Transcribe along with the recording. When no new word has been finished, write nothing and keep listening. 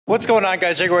What's going on,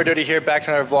 guys? Doty here, back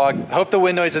to another vlog. I hope the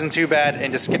wind noise isn't too bad,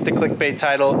 and to skip the clickbait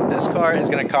title, this car is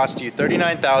going to cost you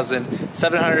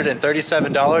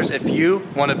 $39,737 if you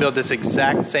want to build this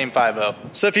exact same 5.0.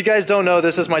 So if you guys don't know,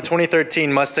 this is my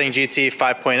 2013 Mustang GT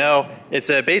 5.0. It's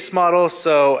a base model,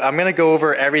 so I'm going to go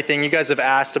over everything. You guys have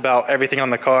asked about everything on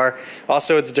the car.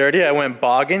 Also, it's dirty. I went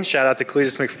bogging. Shout out to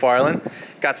Cletus McFarland.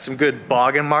 Got some good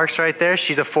bogging marks right there.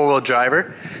 She's a four-wheel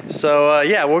driver. So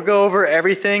yeah, we'll go over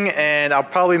everything, and I'll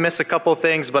probably miss a couple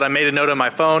things, but I made a note on my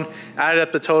phone, added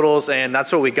up the totals, and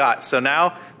that's what we got. So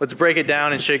now let's break it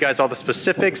down and show you guys all the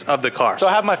specifics of the car. So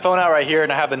I have my phone out right here,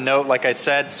 and I have a note like I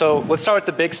said. So let's start with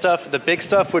the big stuff. The big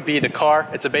stuff would be the car.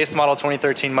 It's a base model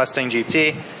 2013 Mustang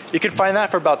GT. You can find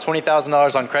that for about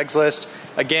 $20,000 on Craigslist.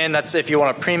 Again, that's if you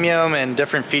want a premium and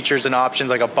different features and options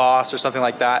like a Boss or something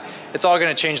like that. It's all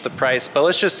gonna change the price, but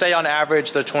let's just say on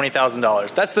average they're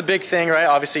 $20,000. That's the big thing, right?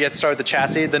 Obviously you have to start with the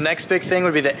chassis. The next big thing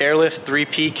would be the Airlift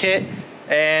 3P kit,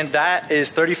 and that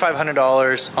is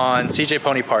 $3,500 on CJ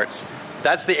Pony Parts.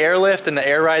 That's the airlift and the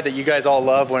air ride that you guys all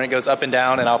love when it goes up and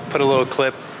down, and I'll put a little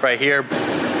clip right here.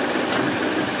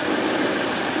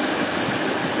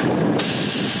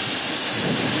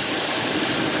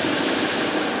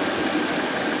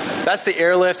 That's the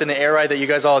airlift and the air ride that you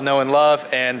guys all know and love,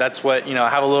 and that's what, you know, I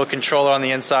have a little controller on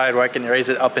the inside where I can raise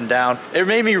it up and down. It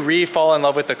made me re-fall in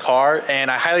love with the car,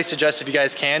 and I highly suggest if you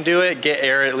guys can do it, get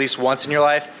air at least once in your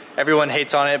life. Everyone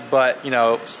hates on it, but you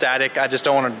know, static, I just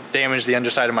don't want to damage the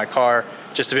underside of my car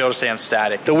just to be able to say I'm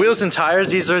static. The wheels and tires,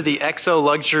 these are the Exo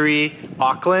Luxury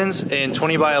Aucklands in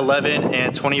 20x11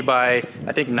 and 20x,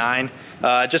 I think 9.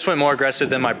 Just went more aggressive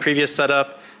than my previous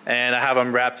setup. And I have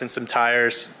them wrapped in some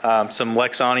tires, some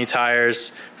Lexani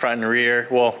tires, front and rear.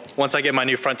 Well, once I get my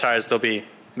new front tires, they'll be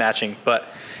matching. But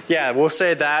yeah, we'll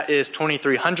say that is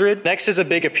 $2,300. Next is a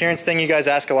big appearance thing you guys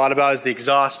ask a lot about is the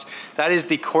exhaust. That is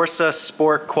the Corsa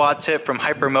Sport Quad Tip from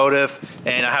Hypermotive,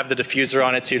 and I have the diffuser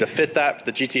on it too to fit that,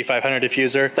 the GT500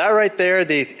 diffuser. That right there,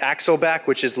 the axle back,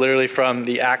 which is literally from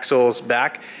the axle's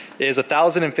back, is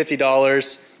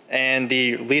 $1,050. And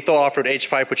the lethal off-road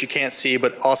H-pipe, which you can't see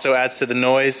but also adds to the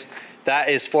noise, that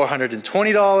is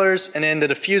 $420. And then the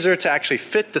diffuser to actually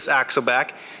fit this axle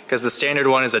back, because the standard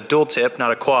one is a dual tip, not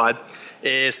a quad,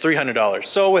 is $300.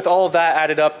 So with all of that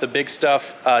added up, the big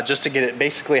stuff, just to get it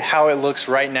basically how it looks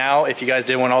right now, if you guys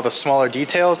did want all the smaller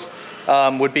details,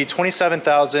 would be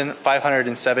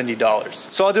 $27,570.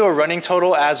 So I'll do a running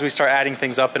total as we start adding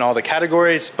things up in all the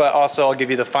categories, but also I'll give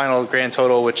you the final grand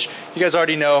total, which you guys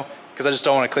already know, because I just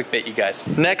don't want to clickbait you guys.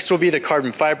 Next will be the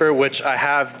carbon fiber, which I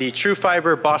have the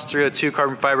Trufiber Boss 302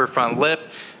 carbon fiber front lip.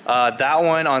 That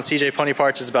one on CJ Pony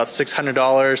Parts is about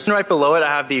 $600. And right below it, I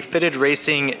have the Fitted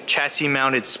Racing chassis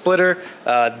mounted splitter.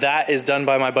 That is done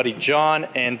by my buddy John,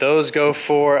 and those go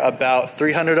for about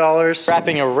 $300.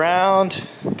 Wrapping around,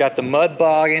 got the mud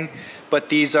bogging. But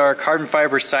these are carbon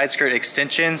fiber side skirt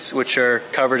extensions, which are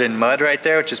covered in mud right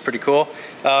there, which is pretty cool.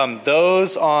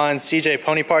 Those on CJ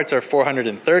Pony Parts are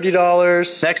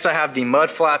 $430. Next, I have the mud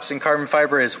flaps in carbon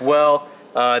fiber as well.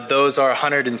 Those are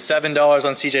 $107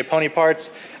 on CJ Pony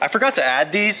Parts. I forgot to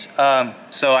add these,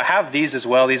 so I have these as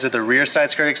well. These are the rear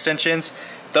side skirt extensions.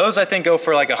 Those I think go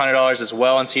for like $100 as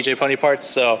well on CJ Pony Parts,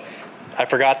 so I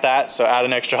forgot that, so add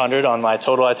an extra 100 on my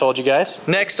total I told you guys.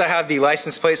 Next, I have the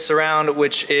license plate surround,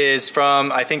 which is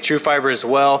from, I think, Trufiber as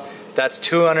well. That's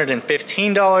 $215 on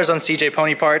CJ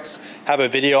Pony Parts. Have a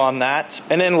video on that.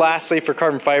 And then lastly, for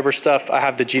carbon fiber stuff, I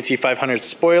have the GT500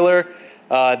 spoiler.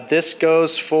 This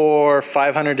goes for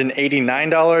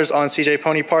 $589 on CJ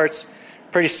Pony Parts.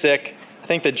 Pretty sick. I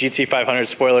think the GT500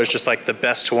 spoiler is just like the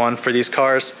best one for these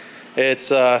cars.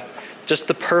 It's just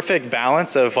the perfect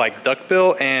balance of like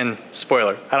duckbill and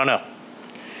spoiler. I don't know.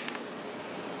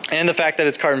 And the fact that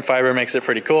it's carbon fiber makes it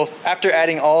pretty cool. After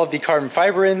adding all of the carbon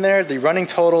fiber in there, the running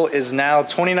total is now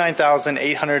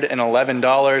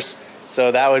 $29,811.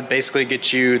 So that would basically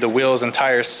get you the wheels and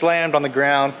tires slammed on the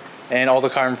ground and all the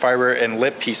carbon fiber and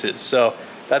lip pieces. So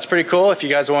that's pretty cool if you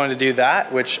guys wanted to do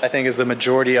that, which I think is the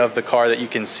majority of the car that you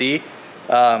can see.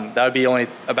 That would be only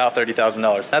about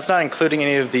 $30,000. That's not including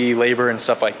any of the labor and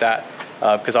stuff like that,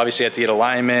 because obviously you have to get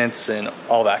alignments and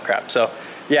all that crap. So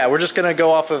yeah, we're just gonna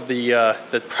go off of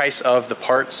the price of the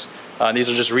parts. These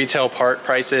are just retail part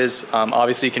prices.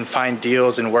 Obviously you can find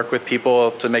deals and work with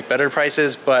people to make better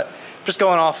prices, but just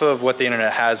going off of what the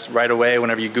internet has right away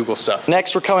whenever you Google stuff.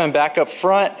 Next, we're coming back up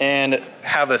front and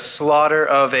have a slaughter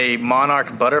of a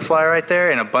Monarch butterfly right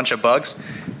there and a bunch of bugs.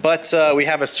 But we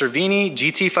have a Cervini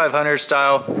GT500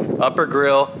 style upper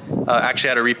grille. Actually,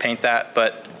 I had to repaint that,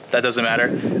 but that doesn't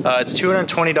matter. It's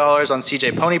 $220 on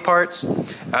CJ Pony Parts.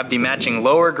 I have the matching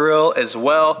lower grille as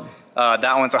well.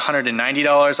 That one's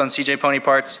 $190 on CJ Pony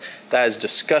Parts. That is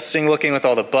disgusting looking with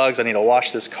all the bugs. I need to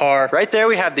wash this car. Right there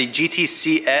we have the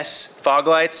GTCS fog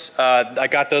lights. I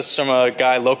got those from a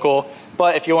guy local,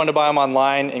 but if you want to buy them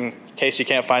online in case you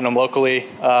can't find them locally,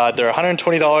 they're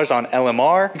 $120 on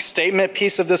LMR. Big statement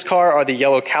piece of this car are the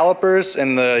yellow calipers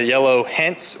and the yellow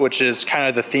hints, which is kind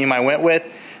of the theme I went with.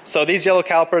 So these yellow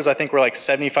calipers I think were like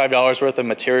 $75 worth of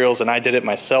materials, and I did it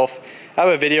myself. I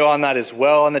have a video on that as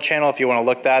well on the channel if you want to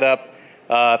look that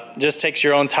up. Just takes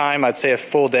your own time, I'd say a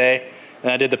full day.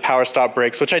 And I did the power stop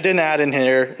brakes, which I didn't add in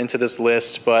here into this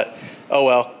list, but oh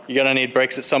well, you're gonna need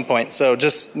brakes at some point. So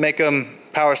just make them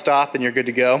power stop and you're good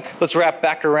to go. Let's wrap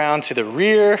back around to the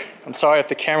rear. I'm sorry if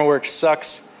the camera work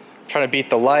sucks. I'm trying to beat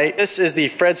the light. This is the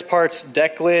Fred's Parts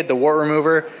deck lid, the wart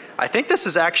remover. I think this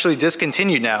is actually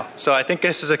discontinued now. So I think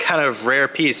this is a kind of rare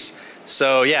piece.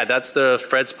 So yeah, that's the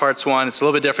Fred's Parts one. It's a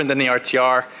little bit different than the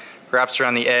RTR. Wraps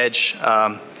around the edge.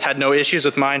 Had no issues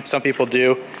with mine. Some people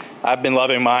do. I've been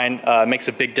loving mine. Makes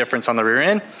a big difference on the rear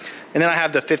end. And then I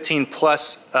have the 15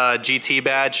 plus GT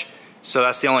badge. So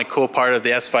that's the only cool part of the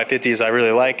S550s I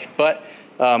really like. But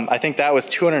I think that was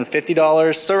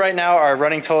 $250. So right now our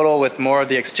running total with more of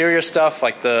the exterior stuff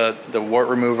like the wart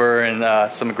remover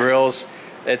and some grills,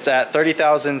 it's at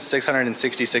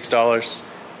 $30,666.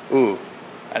 Ooh,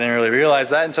 I didn't really realize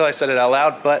that until I said it out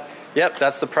loud, but yep,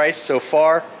 that's the price so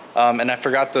far. And I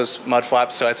forgot those mud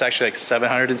flaps, so it's actually like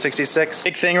 $766.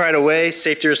 Big thing right away,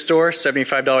 safety restore,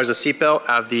 $75 a seatbelt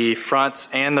out of the front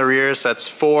and the rear, so that's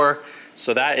 4.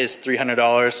 So that is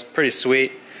 $300, pretty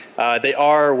sweet. They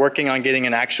are working on getting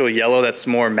an actual yellow that's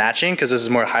more matching because this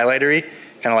is more highlightery,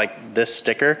 kind of like this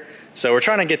sticker. So we're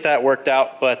trying to get that worked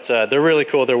out, but they're really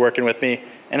cool. They're working with me,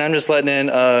 and I'm just letting in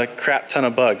a crap ton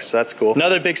of bugs, so that's cool.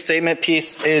 Another big statement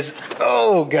piece is,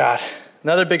 oh God.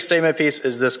 Another big statement piece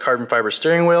is this carbon fiber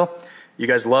steering wheel. You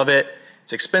guys love it.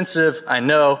 It's expensive, I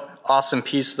know. Awesome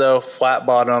piece though, flat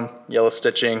bottom, yellow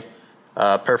stitching,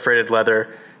 perforated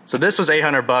leather. So this was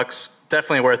 800 bucks,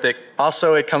 definitely worth it.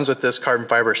 Also, it comes with this carbon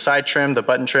fiber side trim, the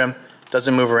button trim.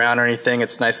 Doesn't move around or anything,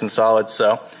 it's nice and solid,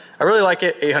 so I really like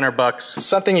it, 800 bucks.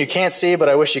 Something you can't see, but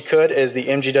I wish you could, is the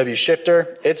MGW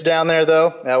shifter. It's down there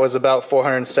though, that was about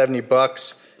 470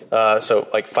 bucks, so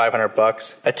like 500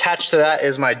 bucks. Attached to that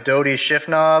is my Doty shift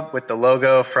knob with the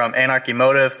logo from Anarchy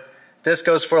Motive. This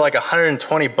goes for like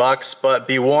 120 bucks, but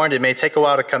be warned, it may take a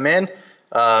while to come in.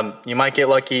 You might get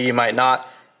lucky, you might not.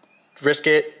 Risk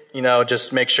it. You know,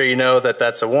 just make sure you know that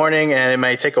that's a warning and it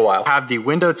may take a while. I have the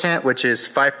window tint, which is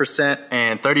 5%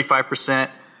 and 35%.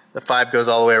 The 5 goes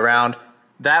all the way around.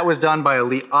 That was done by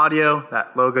Elite Audio,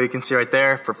 that logo you can see right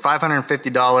there, for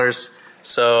 $550.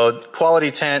 So quality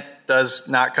tint does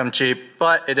not come cheap,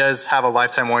 but it does have a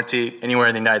lifetime warranty anywhere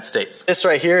in the United States. This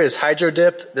right here is hydro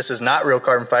dipped. This is not real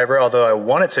carbon fiber, although I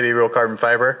want it to be real carbon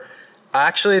fiber.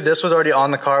 Actually, this was already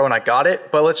on the car when I got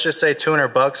it, but let's just say 200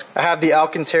 bucks. I have the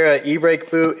Alcantara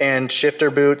e-brake boot and shifter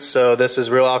boots, so this is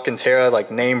real Alcantara, like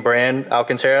name brand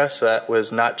Alcantara, so that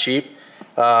was not cheap.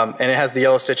 And it has the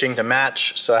yellow stitching to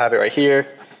match, so I have it right here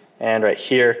and right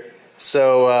here.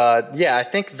 So yeah, I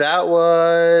think that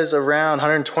was around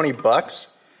 120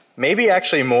 bucks, maybe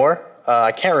actually more.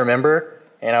 I can't remember,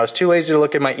 and I was too lazy to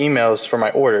look at my emails for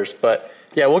my orders, but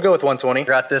yeah, we'll go with 120.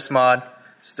 Got this mod.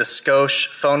 It's the Scosche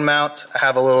phone mount. I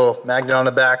have a little magnet on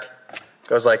the back.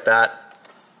 Goes like that.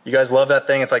 You guys love that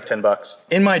thing, it's like 10 bucks.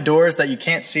 In my doors that you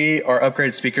can't see are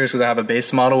upgraded speakers because I have a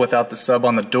base model without the sub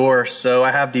on the door. So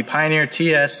I have the Pioneer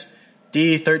TS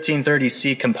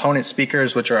D1330C component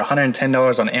speakers, which are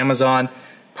 $110 on Amazon.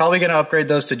 Probably gonna upgrade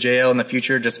those to JL in the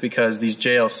future just because these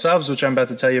JL subs, which I'm about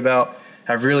to tell you about,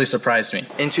 have really surprised me.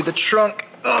 Into the trunk.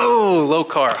 Oh, low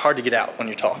car, hard to get out when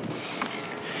you're tall.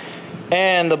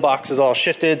 And the box is all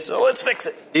shifted, so let's fix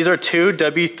it. These are two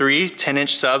W3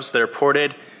 10-inch subs that are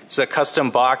ported. It's a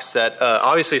custom box that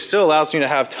obviously still allows me to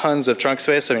have tons of trunk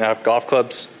space. I mean, I have golf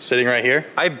clubs sitting right here.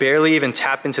 I barely even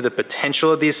tap into the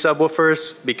potential of these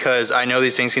subwoofers because I know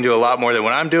these things can do a lot more than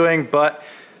what I'm doing, but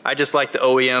I just like the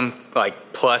OEM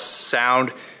like plus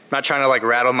sound. I'm not trying to like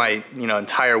rattle my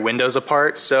entire windows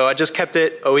apart, so I just kept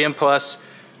it OEM plus,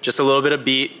 just a little bit of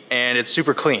beat, and it's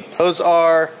super clean. Those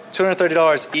are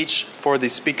 $230 each for the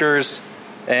speakers,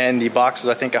 and the box was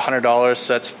I think $100,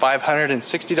 so that's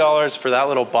 $560 for that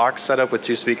little box setup with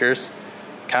 2 speakers.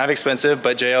 Kind of expensive,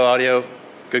 but JL Audio,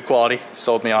 good quality,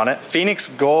 sold me on it. Phoenix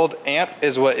Gold amp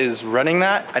is what is running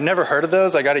that. I never heard of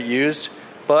those, I got it used,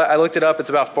 but I looked it up, it's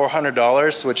about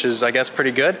 $400, which is I guess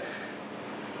pretty good.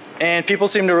 And people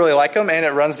seem to really like them, and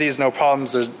it runs these no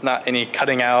problems. There's not any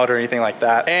cutting out or anything like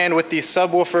that. And with the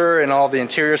subwoofer and all the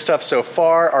interior stuff so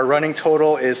far, our running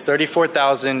total is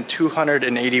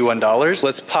 $34,281.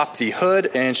 Let's pop the hood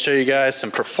and show you guys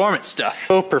some performance stuff.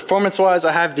 So performance-wise,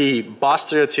 I have the Boss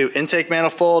 302 intake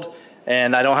manifold,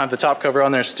 and I don't have the top cover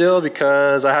on there still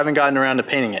because I haven't gotten around to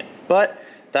painting it. But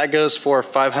that goes for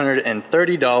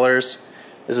 $530.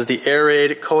 This is the air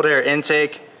raid cold air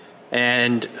intake,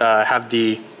 and have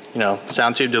the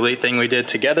sound tube delete thing we did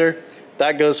together.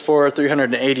 That goes for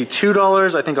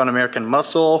 $382, I think, on American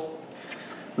Muscle.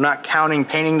 I'm not counting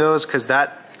painting those because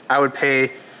that I would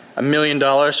pay $1 million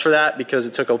for that because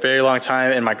it took a very long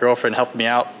time and my girlfriend helped me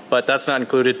out, but that's not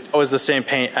included. It was the same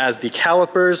paint as the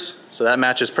calipers, so that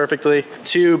matches perfectly.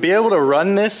 To be able to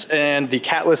run this and the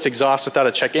catless exhaust without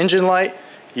a check engine light,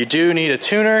 you do need a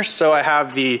tuner, so I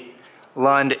have the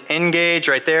Lund N-Gauge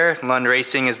right there. Lund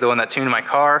Racing is the one that tuned my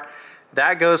car.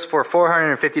 That goes for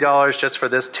 $450 just for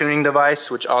this tuning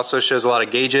device, which also shows a lot of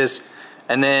gauges.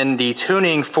 And then the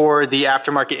tuning for the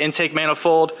aftermarket intake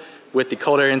manifold with the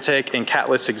cold air intake and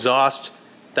catless exhaust,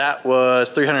 that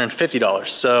was $350.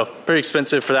 So pretty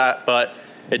expensive for that, but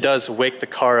it does wake the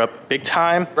car up big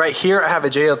time. Right here I have a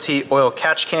JLT oil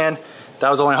catch can. That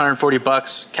was only 140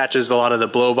 bucks. Catches a lot of the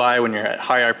blow by when you're at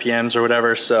high RPMs or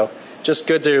whatever. So just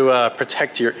good to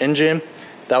protect your engine.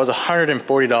 That was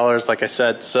 $140, like I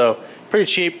said. So pretty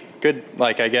cheap, good,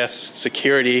 like, I guess,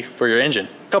 security for your engine.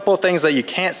 A couple of things that you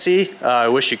can't see, I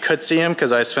wish you could see them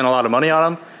because I spent a lot of money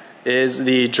on them, is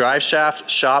the drive shaft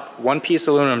shop, one-piece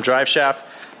aluminum drive shaft.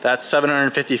 That's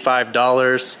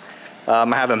 $755. I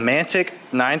have a Mantic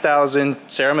 9000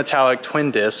 Cerametallic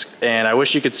twin disc, and I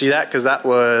wish you could see that because that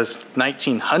was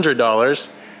 $1,900.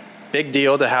 Big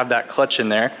deal to have that clutch in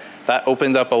there. That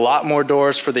opened up a lot more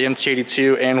doors for the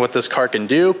MT82 and what this car can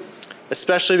do,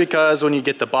 especially because when you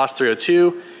get the Boss 302,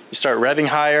 you start revving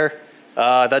higher.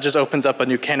 That just opens up a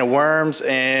new can of worms,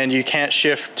 and you can't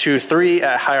shift 2-3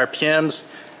 at high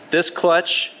RPMs. This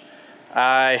clutch,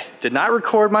 I did not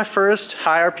record my first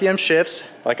high RPM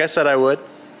shifts, like I said I would,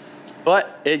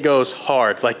 but it goes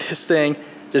hard. Like this thing,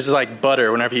 this is like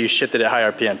butter whenever you shift it at high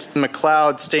RPMs.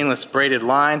 McLeod stainless braided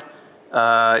line,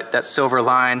 that silver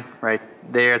line right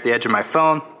there at the edge of my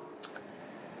phone.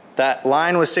 That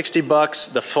line was 60 bucks.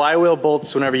 The flywheel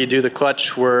bolts, whenever you do the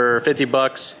clutch, were 50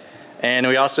 bucks. And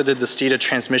we also did the Steeda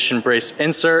transmission brace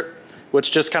insert,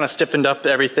 which just kind of stiffened up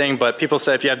everything, but people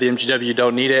say if you have the MGW, you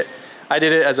don't need it. I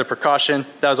did it as a precaution.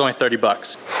 That was only 30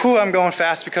 bucks. Whew, I'm going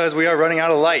fast because we are running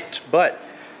out of light, but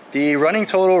the running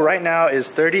total right now is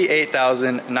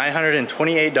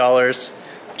 $38,928,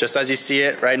 just as you see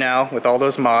it right now with all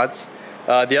those mods.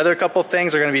 The other couple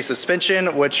things are going to be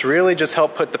suspension, which really just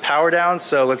help put the power down,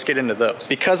 so let's get into those.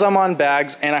 Because I'm on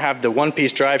bags and I have the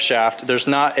one-piece drive shaft, there's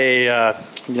not a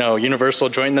universal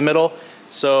joint in the middle,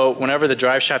 so whenever the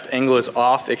drive shaft angle is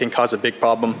off, it can cause a big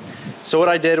problem. So what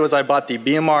I did was I bought the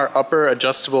BMR upper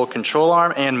adjustable control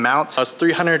arm and mount. That was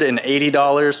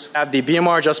 $380. I have the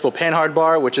BMR adjustable panhard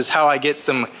bar, which is how I get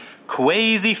some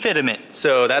crazy fitment.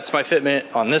 So that's my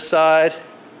fitment on this side,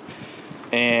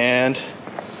 and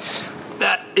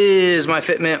that is my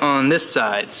fitment on this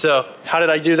side. So how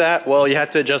did I do that? Well, you have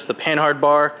to adjust the panhard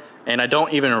bar, and I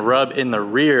don't even rub in the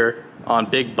rear on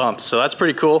big bumps, so that's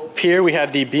pretty cool. Here we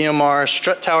have the BMR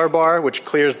strut tower bar, which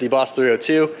clears the Boss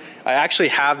 302. I actually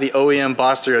have the OEM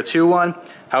Boss 302 one,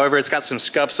 however it's got some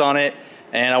scuffs on it,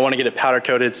 and I want to get it powder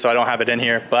coated, so I don't have it in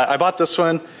here. But I bought this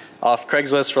one off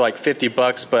Craigslist for like 50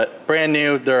 bucks, but brand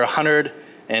new, they're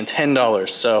 $110.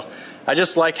 So I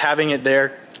just like having it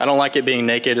there. I don't like it being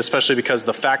naked, especially because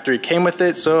the factory came with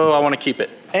it, so I want to keep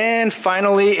it. And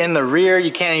finally, in the rear,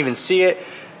 you can't even see it,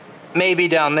 maybe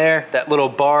down there, that little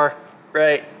bar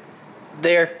right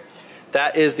there.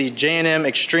 That is the J&M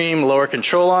Extreme lower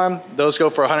control arm. Those go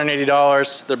for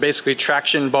 $180. They're basically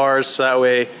traction bars, so that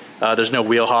way there's no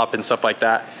wheel hop and stuff like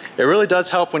that. It really does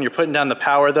help when you're putting down the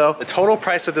power though. The total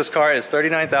price of this car is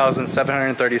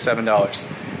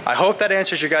 $39,737. I hope that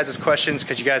answers your guys' questions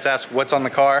because you guys asked what's on the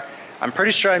car. I'm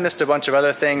pretty sure I missed a bunch of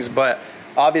other things, but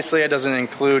obviously it doesn't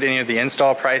include any of the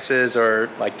install prices or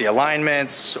like the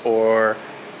alignments or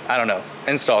I don't know,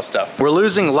 install stuff. We're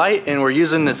losing light and we're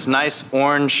using this nice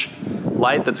orange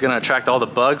light that's gonna attract all the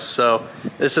bugs. So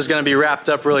this is gonna be wrapped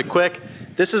up really quick.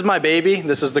 This is my baby.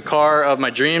 This is the car of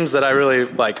my dreams that I really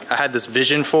like. I had this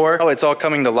vision for. Oh, it's all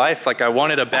coming to life. Like I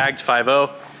wanted a bagged 5.0.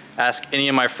 Ask any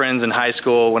of my friends in high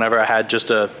school whenever I had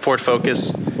just a Ford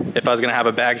Focus if I was gonna have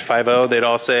a bagged 5.0, they'd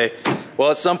all say, well,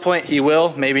 at some point he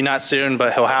will, maybe not soon,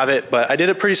 but he'll have it. But I did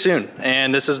it pretty soon,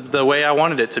 and this is the way I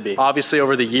wanted it to be. Obviously,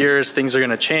 over the years, things are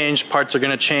gonna change, parts are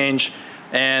gonna change,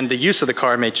 and the use of the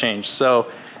car may change.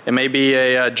 So It may be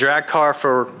a drag car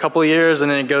for a couple of years,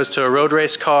 and then it goes to a road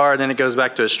race car, and then it goes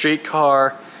back to a street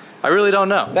car. I really don't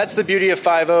know. That's the beauty of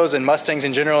 5.0s and Mustangs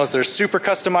in general, is they're super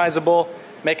customizable.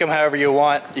 Make them however you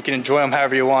want. You can enjoy them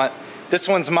however you want. This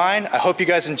one's mine. I hope you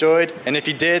guys enjoyed, and if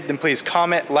you did, then please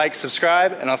comment, like,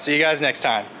 subscribe, and I'll see you guys next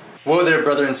time. Whoa there,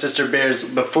 brother and sister bears.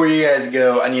 Before you guys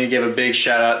go, I need to give a big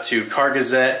shout out to Car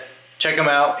Gazette. Check them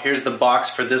out. Here's the box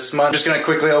for this month. I'm just gonna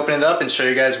quickly open it up and show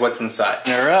you guys what's inside.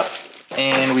 Open her up,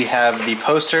 and we have the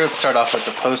poster. Let's start off with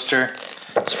the poster.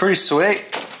 It's pretty sweet.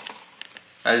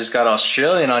 I just got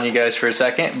Australian on you guys for a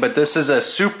second, but this is a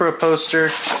Supra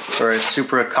poster, or a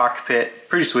Supra cockpit.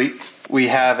 Pretty sweet. We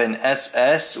have an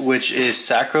SS, which is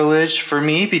sacrilege for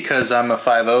me because I'm a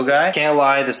 5.0 guy. Can't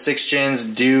lie, the 6 gens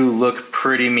do look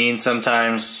pretty mean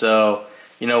sometimes, so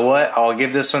you know what? I'll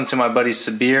give this one to my buddy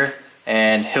Sabir,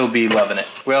 and he'll be loving it.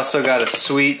 We also got a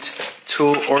sweet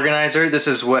tool organizer. This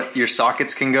is what your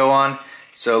sockets can go on.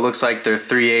 So it looks like they're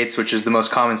 3/8, which is the most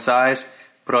common size.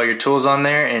 Put all your tools on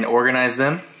there and organize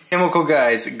them. Chemical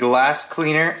guys, glass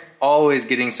cleaner, always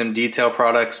getting some detail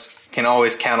products. Can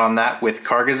always count on that with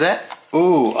Car Gazette.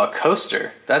 Ooh, a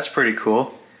coaster. That's pretty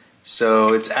cool.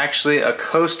 So it's actually a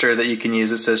coaster that you can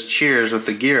use. It says cheers with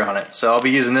the gear on it. So I'll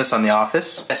be using this on the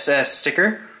office. SS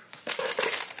sticker.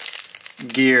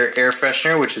 Gear air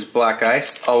freshener, which is black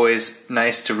ice. Always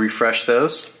nice to refresh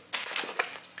those.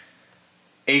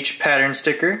 H pattern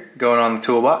sticker going on the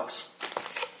toolbox.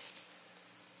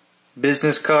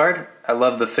 Business card. I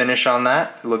love the finish on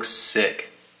that. It looks sick.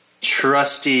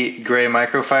 Trusty gray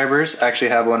microfibers. I actually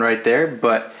have one right there,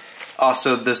 but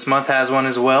also this month has one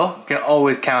as well. You can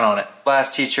always count on it.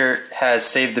 Last teacher has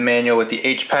saved the manual with the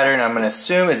H pattern. I'm going to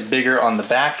assume it's bigger on the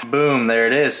back. Boom, there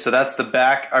it is. So that's the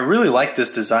back. I really like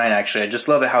this design actually. I just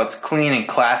love it how it's clean and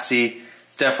classy.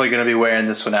 Definitely going to be wearing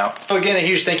this one out. So again, a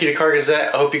huge thank you to Car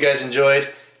Gazette. I hope you guys enjoyed.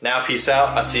 Now peace out.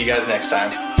 I'll see you guys next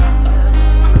time.